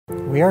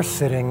We are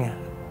sitting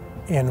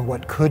in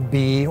what could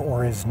be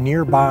or is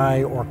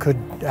nearby or could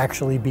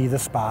actually be the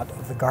spot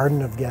of the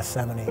Garden of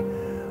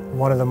Gethsemane,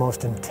 one of the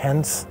most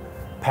intense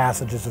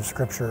passages of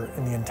Scripture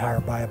in the entire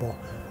Bible.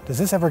 Does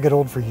this ever get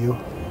old for you?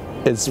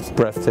 It's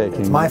breathtaking.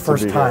 It's my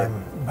first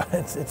time, but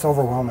it's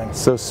overwhelming.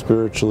 So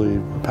spiritually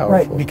powerful.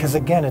 Right, because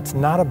again, it's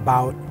not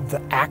about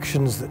the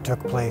actions that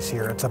took place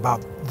here. It's about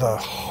the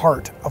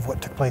heart of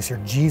what took place here.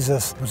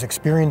 Jesus was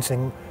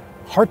experiencing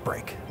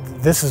heartbreak.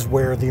 This is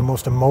where the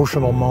most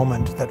emotional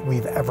moment that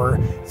we've ever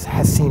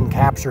seen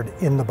captured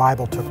in the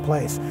Bible took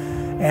place.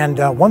 And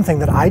one thing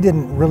that I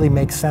didn't really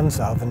make sense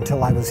of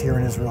until I was here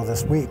in Israel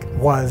this week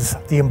was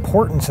the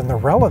importance and the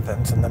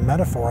relevance and the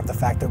metaphor of the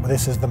fact that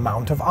this is the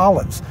Mount of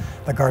Olives.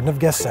 The Garden of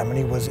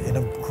Gethsemane was in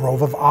a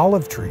grove of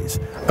olive trees.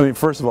 I mean,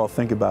 first of all,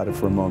 think about it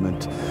for a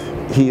moment.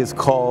 He is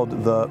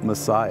called the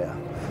Messiah.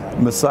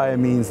 Messiah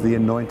means the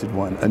anointed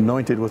one.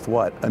 Anointed with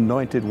what?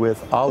 Anointed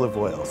with olive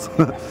oils.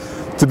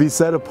 To be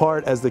set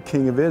apart as the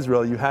king of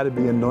Israel, you had to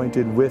be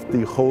anointed with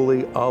the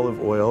holy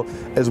olive oil,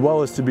 as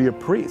well as to be a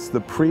priest.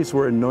 The priests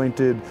were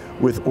anointed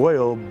with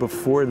oil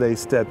before they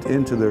stepped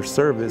into their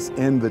service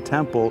in the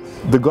temple.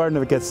 The Garden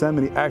of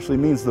Gethsemane actually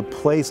means the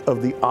place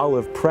of the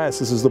olive press.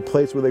 This is the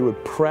place where they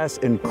would press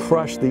and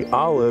crush the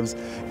olives,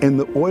 and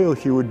the oil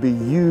here would be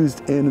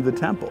used in the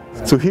temple.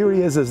 So here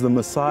he is as the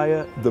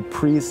Messiah, the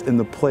priest, in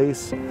the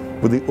place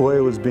where the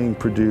oil is being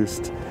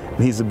produced,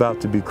 and he's about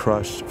to be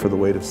crushed for the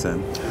weight of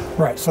sin.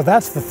 Right, so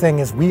that's the thing,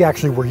 is we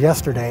actually were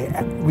yesterday,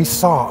 we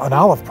saw an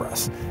olive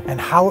press and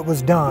how it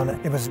was done.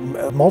 It was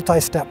a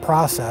multi-step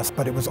process,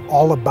 but it was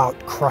all about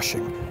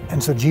crushing.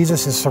 And so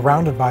Jesus is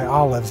surrounded by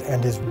olives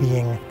and is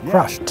being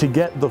crushed. To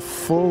get the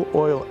full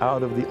oil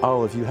out of the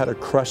olive, you had to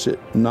crush it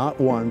not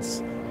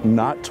once,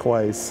 not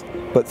twice,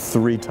 but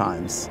 3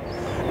 times.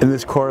 And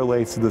this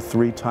correlates to the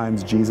 3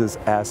 times Jesus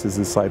asked his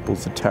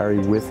disciples to tarry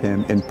with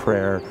him in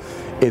prayer.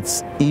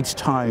 It's each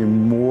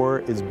time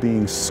more is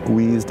being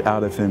squeezed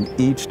out of him.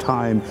 Each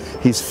time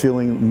he's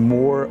feeling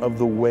more of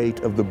the weight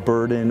of the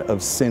burden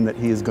of sin that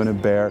he is going to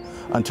bear,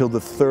 until the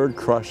 3rd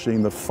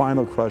crushing, the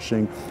final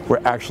crushing,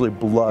 where actually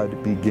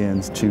blood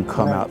begins to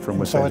come out from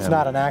within him. So it's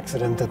not an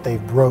accident that they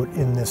wrote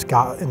in this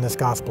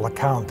gospel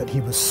account that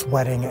he was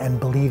sweating and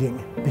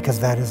bleeding, because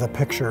that is a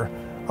picture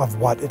of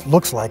what it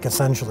looks like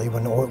essentially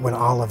when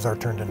olives are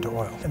turned into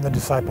oil. And the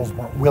disciples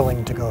weren't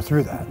willing to go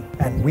through that.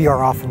 And we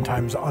are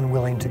oftentimes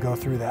unwilling to go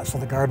through that. So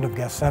the Garden of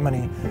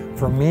Gethsemane,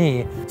 for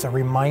me, it's a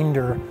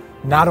reminder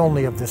not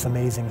only of this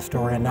amazing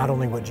story and not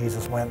only what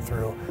Jesus went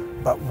through,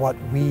 but what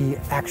we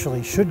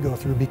actually should go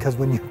through, because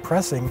when you're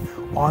pressing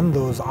on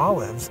those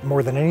olives,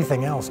 more than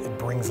anything else, it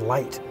brings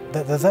light.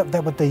 That's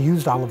what they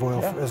used olive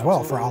oil for as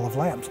well, for olive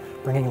lamps,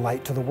 bringing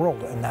light to the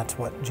world. And that's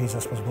what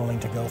Jesus was willing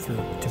to go through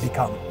to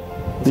become.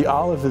 The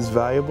olive is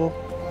valuable,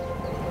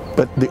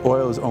 but the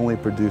oil is only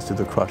produced through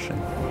the crushing.